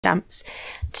stamps.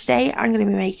 Today I'm going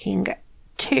to be making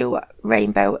 2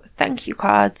 rainbow thank you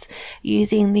cards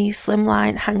using the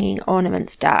Slimline Hanging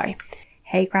Ornaments die.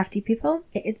 Hey crafty people,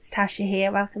 it's Tasha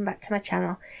here, welcome back to my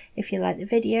channel. If you like the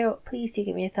video, please do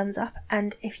give me a thumbs up,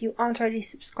 and if you aren't already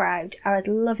subscribed, I would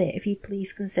love it if you'd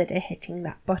please consider hitting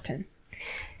that button.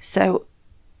 So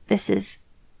this is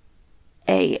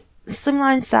a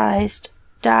slimline sized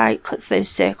die, cuts those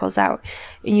circles out,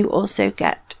 and you also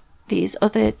get these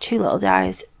other 2 little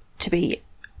dies to be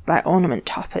like ornament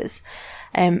toppers.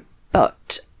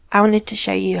 But I wanted to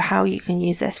show you how you can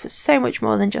use this for so much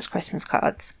more than just Christmas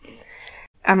cards.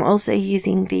 I'm also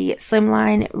using the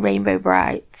Slimline Rainbow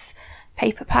Brights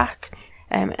paper pack,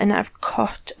 and I've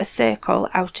cut a circle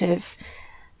out of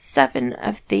 7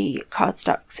 of the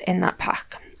cardstocks in that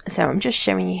pack. So I'm just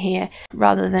showing you here,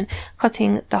 rather than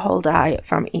cutting the whole die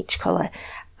from each colour,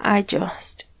 I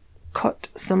just cut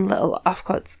some little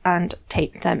offcuts and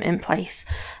taped them in place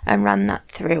and ran that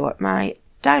through my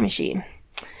die machine.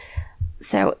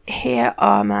 So here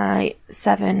are my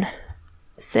 7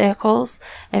 circles.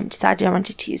 Decided I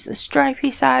wanted to use the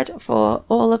stripy side for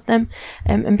all of them,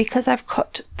 and because I've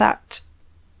cut that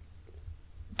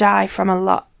die from a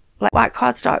lot, like white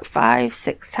cardstock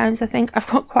 5-6 times I think, I've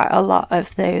got quite a lot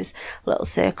of those little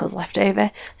circles left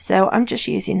over, so I'm just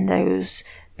using those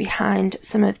behind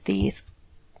some of these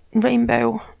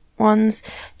rainbow ones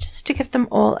just to give them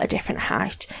all a different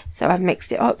height. So I've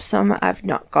mixed it up. Some I've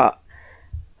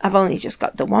only just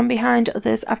got the one behind,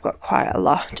 others I've got quite a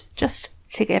lot, just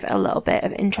to give a little bit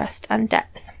of interest and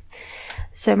depth.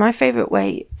 So my favourite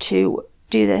way to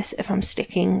do this, if I'm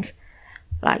sticking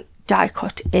like die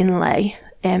cut inlay,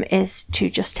 is to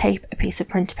just tape a piece of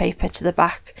printer paper to the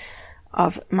back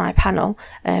of my panel,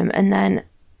 and then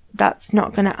that's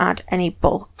not going to add any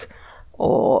bulk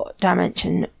or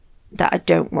dimension that I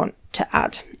don't want to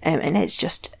add, and it's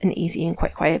just an easy and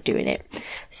quick way of doing it.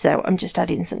 So I'm just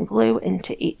adding some glue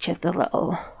into each of the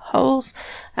little holes,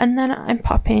 and then I'm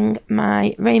popping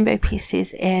my rainbow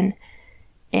pieces in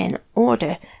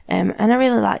order, and I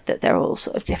really like that they're all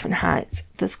sort of different heights.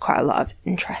 There's quite a lot of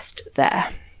interest there.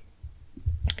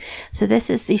 So this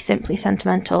is the Simply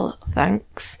Sentimental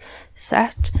Thanks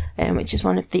set, which is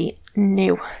one of the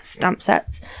new stamp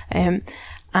sets, and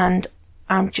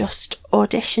I'm just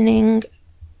auditioning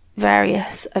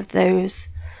various of those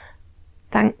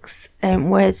thanks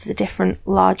words, the different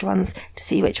large ones, to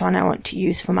see which one I want to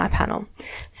use for my panel.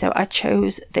 So I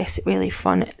chose this really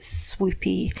fun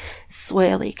swoopy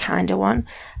swirly kind of one,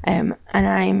 and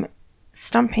I'm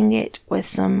stamping it with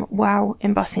some Wow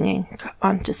embossing ink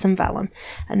onto some vellum,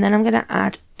 and then I'm going to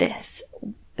add this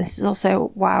is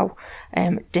also Wow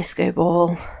Disco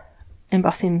Ball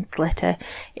embossing glitter.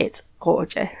 It's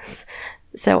gorgeous.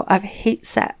 So I've heat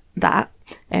set that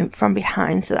from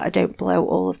behind so that I don't blow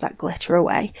all of that glitter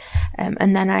away,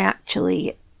 and then I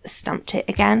actually stamped it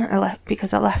again.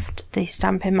 Because I left the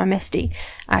stamp in my MISTI,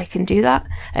 I can do that.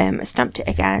 I stamped it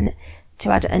again to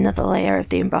add another layer of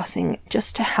the embossing,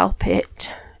 just to help it,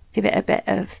 give it a bit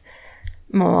of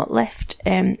more lift,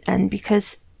 and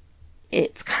because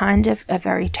it's kind of a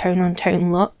very tone on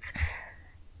tone look,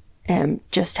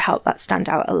 just to help that stand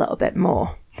out a little bit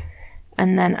more.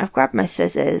 And then I've grabbed my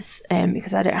scissors,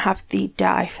 because I don't have the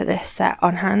die for this set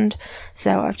on hand,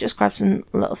 so I've just grabbed some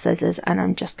little scissors and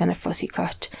I'm just going to fussy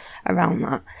cut around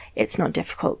that. It's not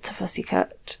difficult to fussy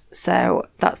cut, so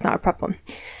that's not a problem.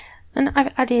 And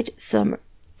I've added some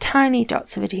tiny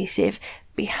dots of adhesive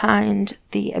behind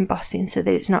the embossing so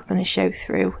that it's not going to show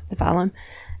through the vellum,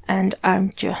 and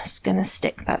I'm just going to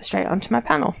stick that straight onto my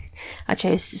panel. I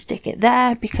chose to stick it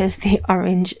there because the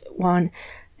orange one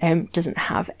doesn't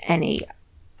have any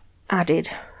added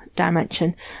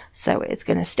dimension, so it's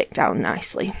going to stick down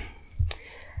nicely.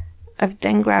 I've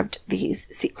then grabbed these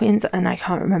sequins, and I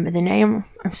can't remember the name,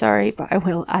 I'm sorry, but I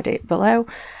will add it below,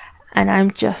 and I'm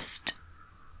just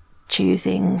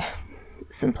choosing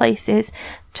some places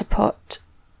to put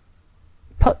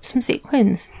some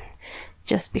sequins,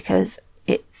 just because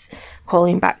it's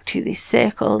calling back to the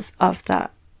circles of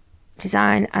that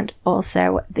design and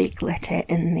also the glitter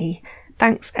in the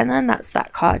thanks, and then that's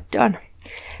that card done.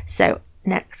 So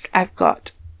next I've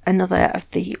got another of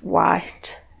the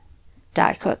white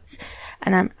die cuts,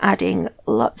 and I'm adding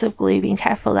lots of glue, being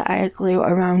careful that I add glue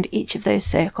around each of those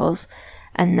circles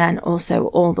and then also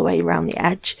all the way around the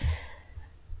edge,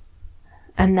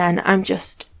 and then I'm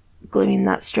just gluing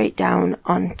that straight down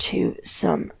onto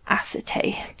some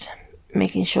acetate,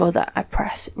 making sure that I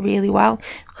press really well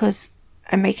because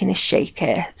I'm making a shake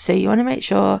here, so you want to make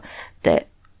sure that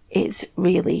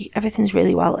everything's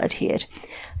really well adhered.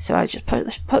 So I just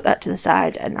put that to the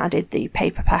side and added the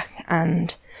paper pack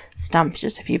and stamp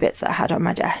just a few bits that I had on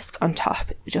my desk on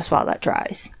top just while that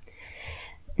dries.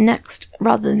 Next,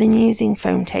 rather than using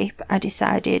foam tape, I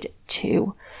decided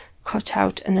to cut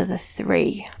out another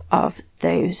 3 of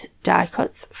those die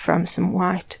cuts from some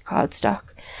white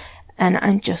cardstock, and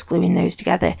I'm just gluing those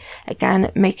together.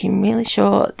 Again, making really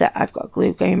sure that I've got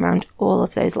glue going around all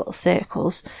of those little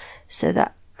circles so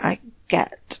that I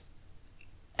get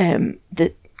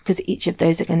because each of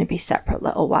those are going to be separate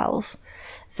little wells.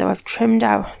 So I've trimmed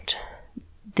out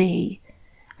the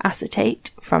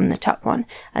acetate from the top one,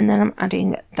 and then I'm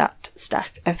adding that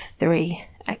stack of 3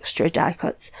 extra die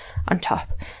cuts on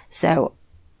top. So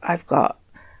I've got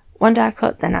 1 die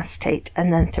cut, then acetate,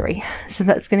 and then 3. So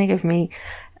that's going to give me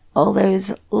all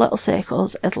those little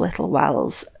circles as little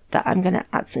wells that I'm going to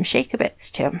add some shaker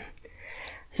bits to.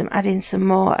 So I'm adding some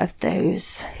more of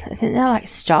those, I think they're like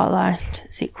starlight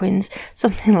sequins,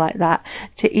 something like that,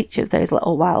 to each of those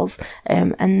little wells,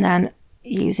 and then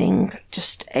using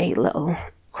just a little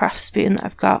craft spoon that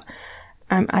I've got,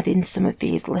 I'm adding some of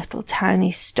these little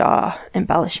tiny star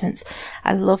embellishments.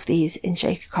 I love these in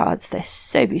shaker cards. They're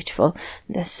so beautiful.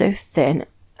 They're so thin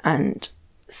and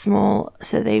small,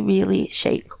 so they really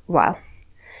shake well.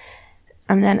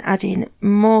 I'm then adding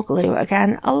more glue.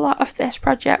 Again, a lot of this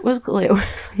project was glue,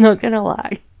 not gonna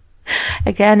lie.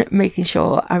 Again, making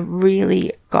sure I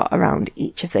really got around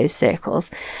each of those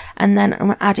circles. And then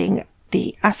I'm adding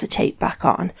the acetate back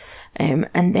on,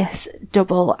 and this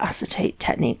double acetate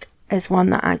technique is one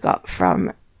that I got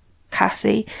from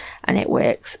Cassie, and it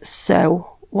works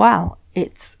so well.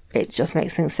 It just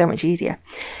makes things so much easier.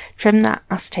 Trim that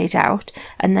acetate out,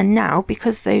 and then now,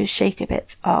 because those shaker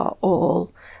bits are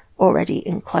all already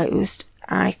enclosed,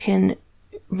 I can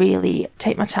really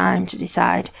take my time to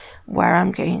decide where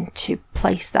I'm going to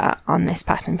place that on this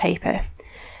pattern paper.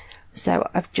 So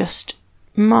I've just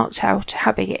marked out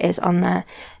how big it is on there,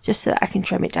 just so that I can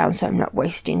trim it down so I'm not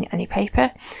wasting any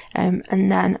paper, and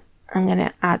then I'm going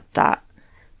to add that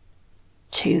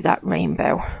to that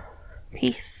rainbow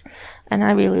piece. And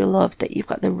I really love that you've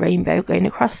got the rainbow going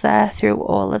across there through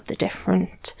all of the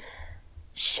different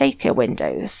shaker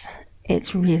windows.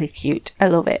 It's really cute. I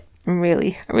love it. I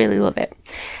really love it.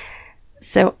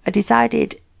 So I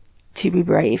decided to be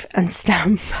brave and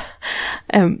stamp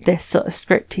this sort of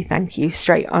scripty thank you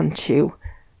straight onto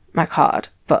my card,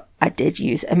 but I did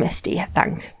use a MISTI,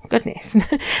 thank goodness.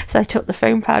 So I took the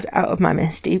foam pad out of my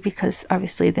MISTI because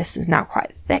obviously this is now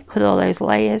quite thick with all those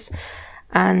layers,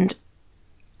 and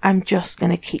I'm just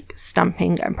going to keep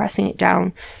stamping and pressing it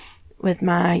down with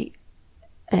my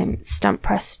stamp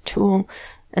press tool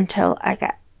until I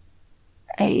get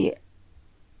a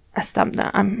stamp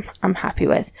that I'm happy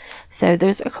with. So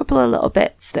there's a couple of little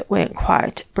bits that weren't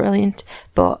quite brilliant,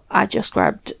 but I just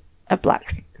grabbed a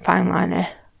black fine liner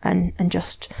and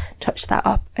just touched that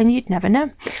up, and you'd never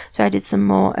know. So I did some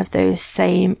more of those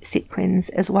same sequins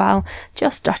as well,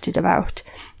 just dotted about.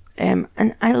 And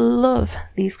I love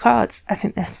these cards. I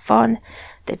think they're fun,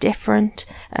 they're different.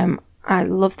 I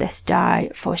love this die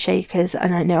for shakers,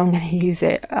 and I know I'm going to use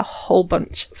it a whole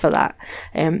bunch for that.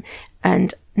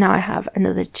 And now I have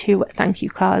another 2 thank you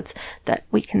cards that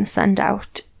we can send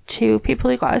out to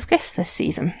people who got us gifts this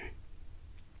season.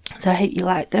 So I hope you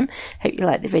liked them, hope you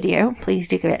liked the video. Please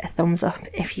do give it a thumbs up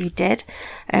if you did.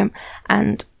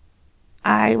 And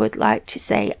I would like to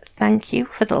say thank you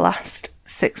for the last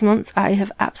 6 months. I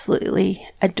have absolutely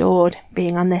adored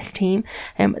being on this team.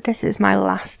 This is my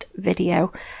last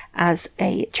video as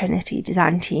a Trinity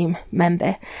design team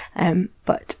member,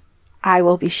 but I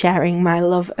will be sharing my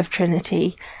love of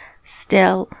Trinity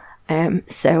still,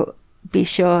 so be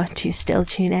sure to still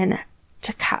tune in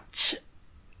to catch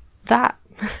that.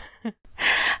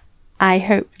 I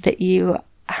hope that you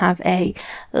have a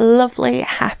lovely,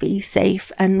 happy,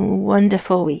 safe and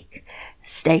wonderful week.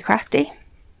 Stay crafty.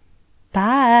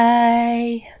 Bye.